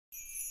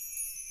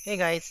Hey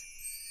guys,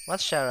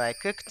 what shall I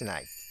cook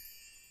tonight?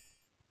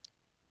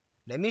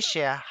 Let me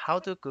share how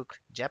to cook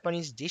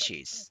Japanese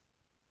dishes.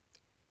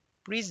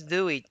 Please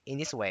do it in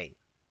this way.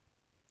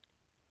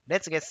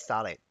 Let's get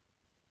started.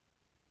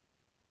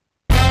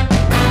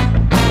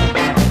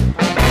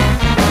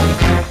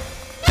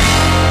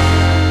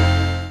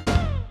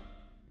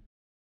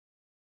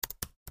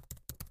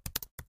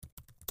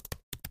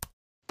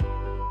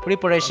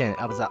 Preparation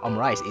of the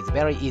omurice is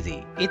very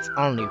easy. It's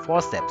only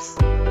 4 steps.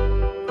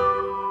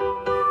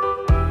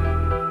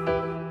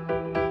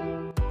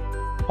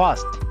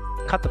 First,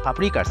 cut the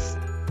paprikas.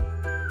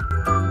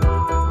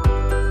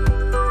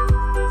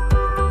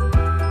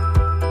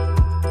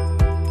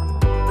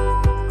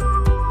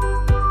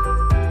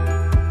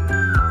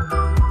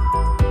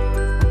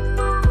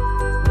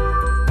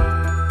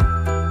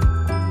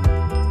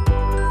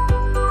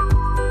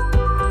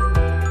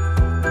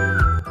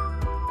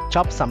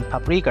 Chop some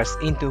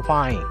paprikas into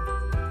fine.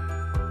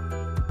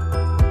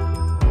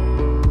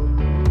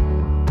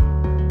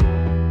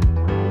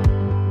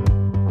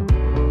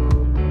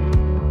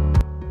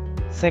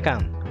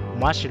 Second,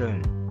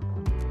 mushroom.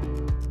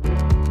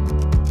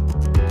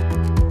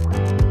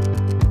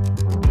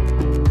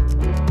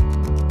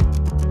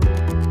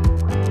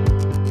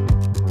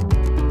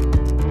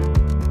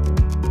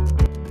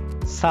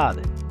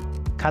 Third,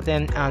 cut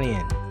an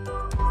onion.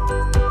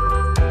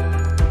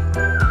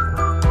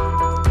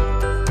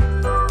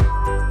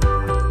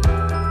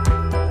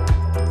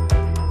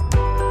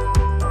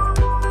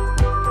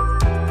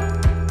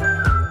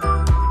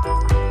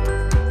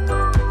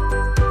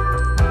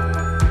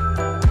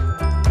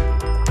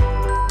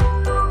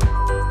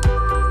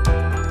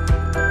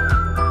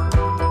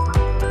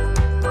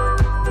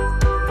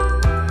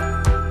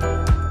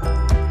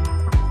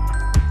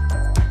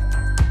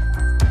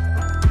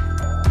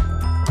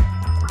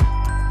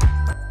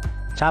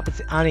 Chop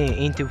the onion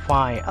into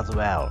fine as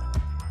well.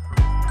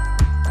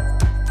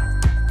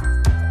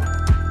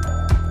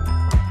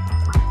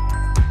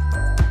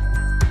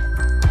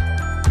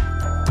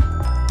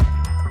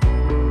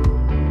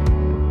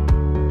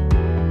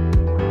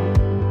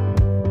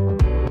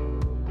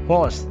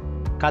 Fourth,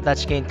 cut the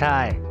chicken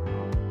thigh.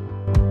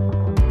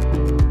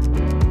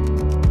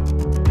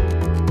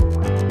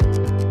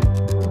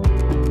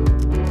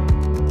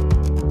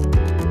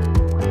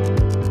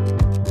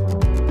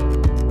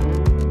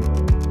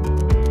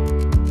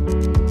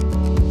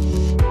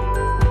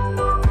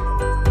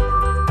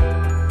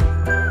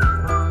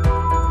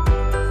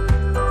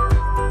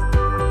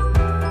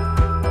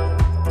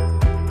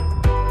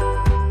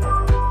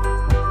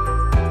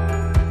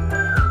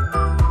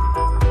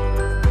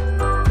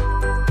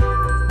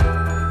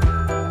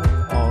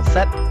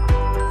 Set.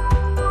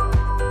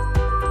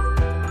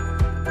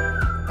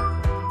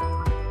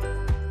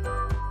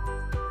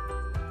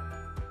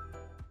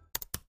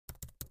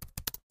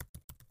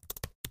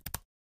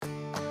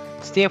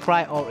 Stir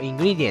fry all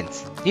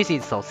ingredients. This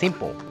is so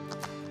simple.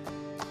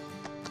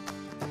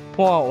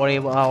 Pour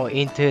olive oil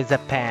into the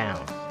pan.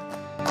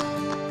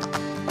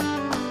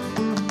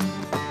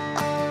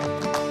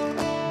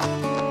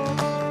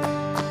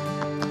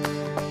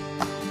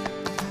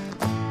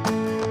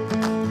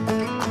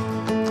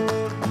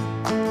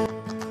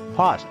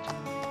 First,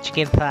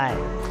 chicken thigh.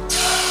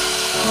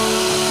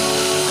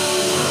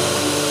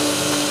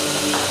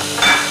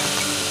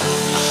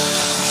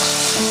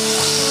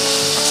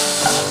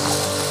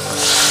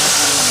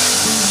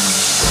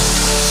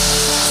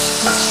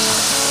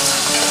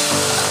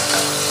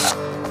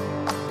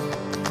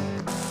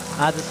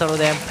 Add salt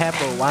and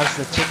pepper once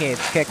the chicken is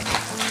cooked.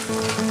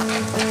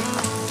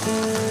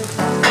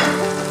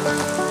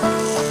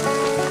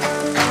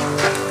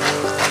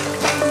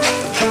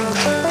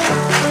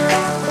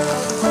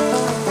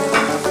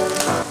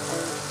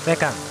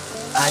 Second,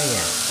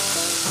 onion.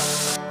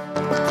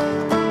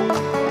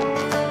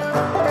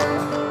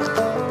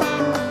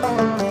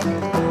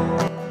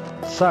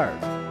 Third,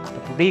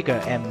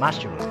 paprika and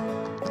mushroom.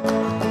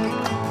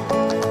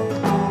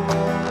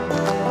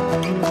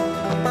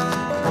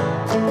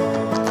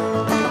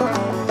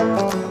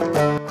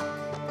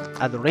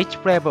 Add rich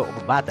flavor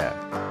of butter.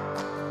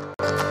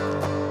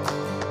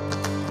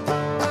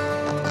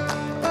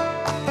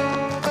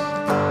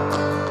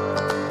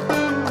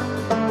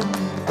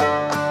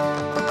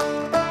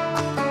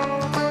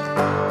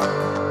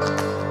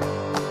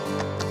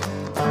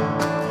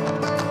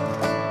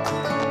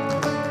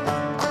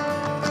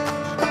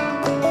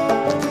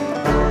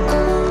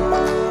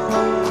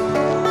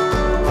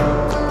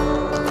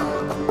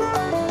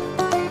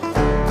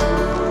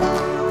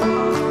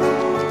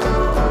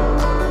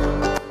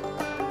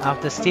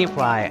 After stir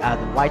fry, add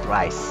white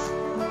rice.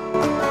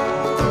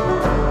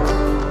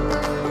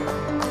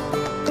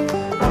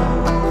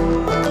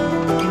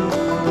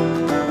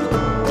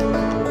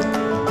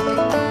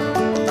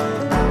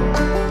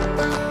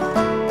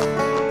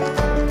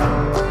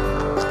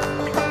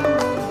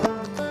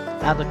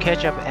 Add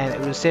ketchup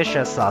and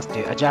Worcestershire sauce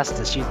to adjust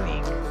the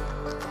seasoning.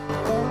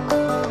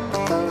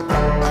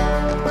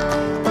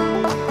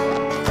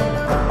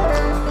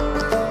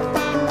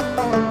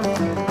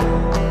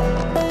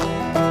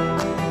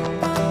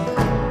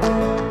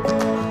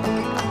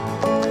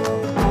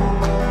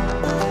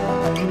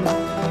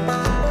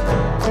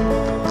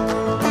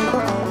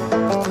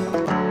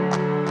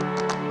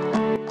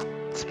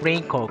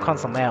 sprinkle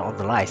consomme on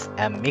the rice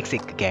and mix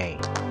it again.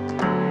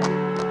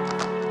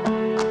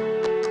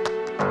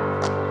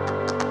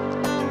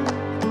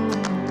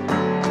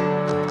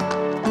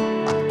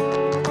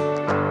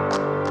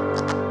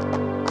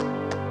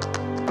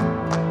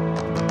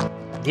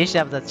 Dish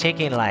up the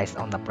chicken rice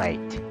on the plate.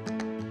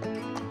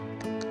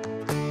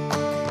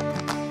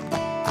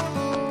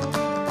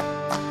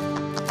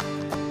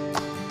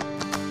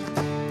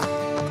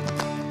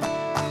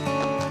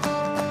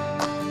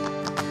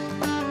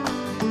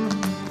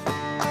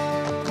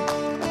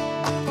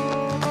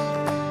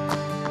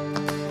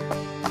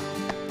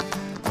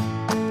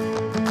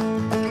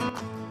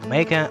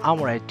 Make an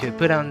omelette to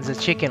put on the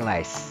chicken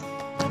rice.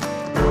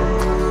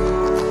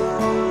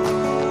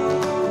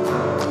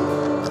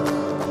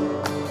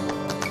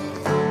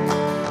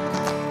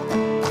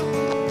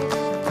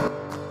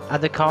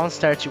 Add the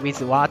cornstarch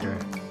with water.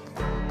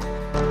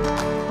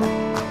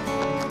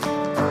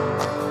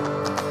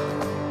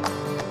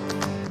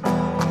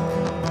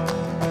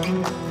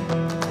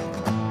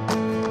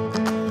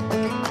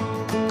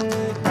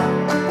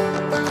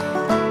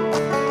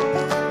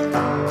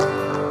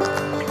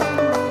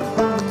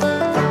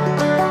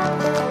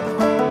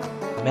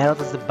 Melt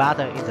the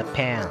butter in the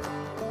pan.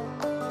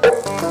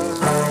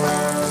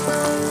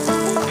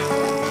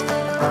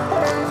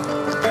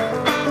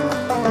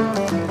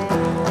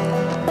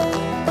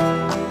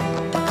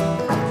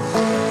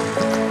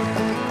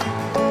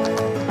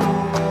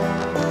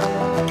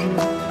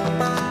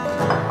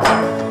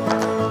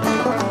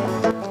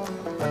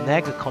 When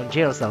egg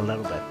congels a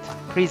little bit,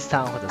 please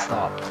turn off the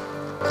stove.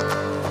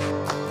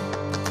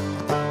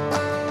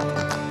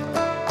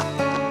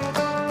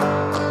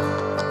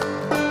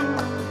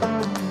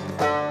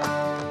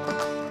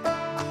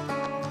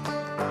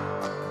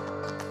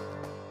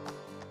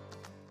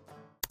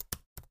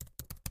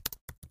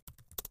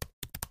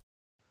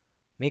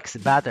 Mix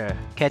butter,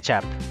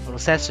 ketchup,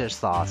 Worcestershire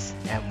sauce,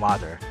 and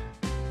water.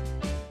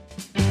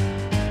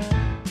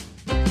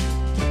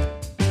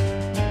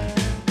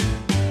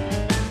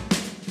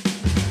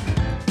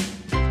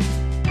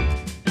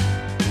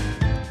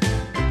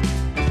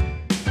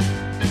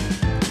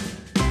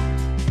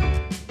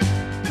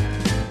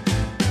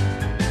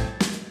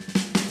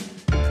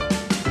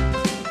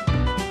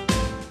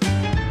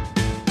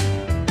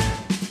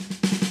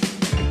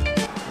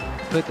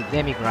 Put the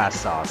demi-glace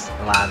sauce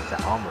around the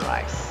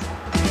omurice.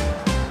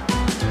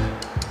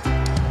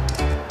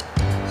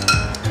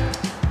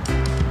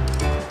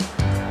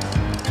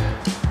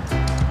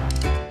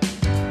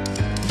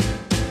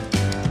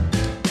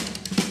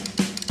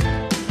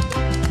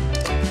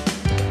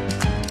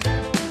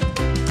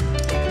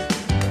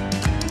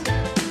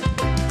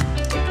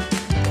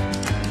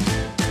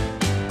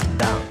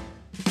 Done.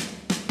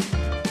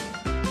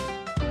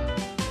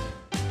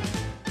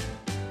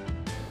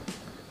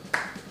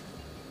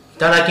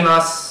いただき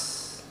ま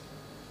す。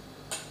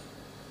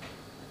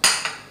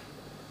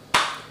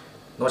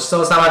ごち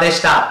そうさまで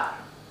した。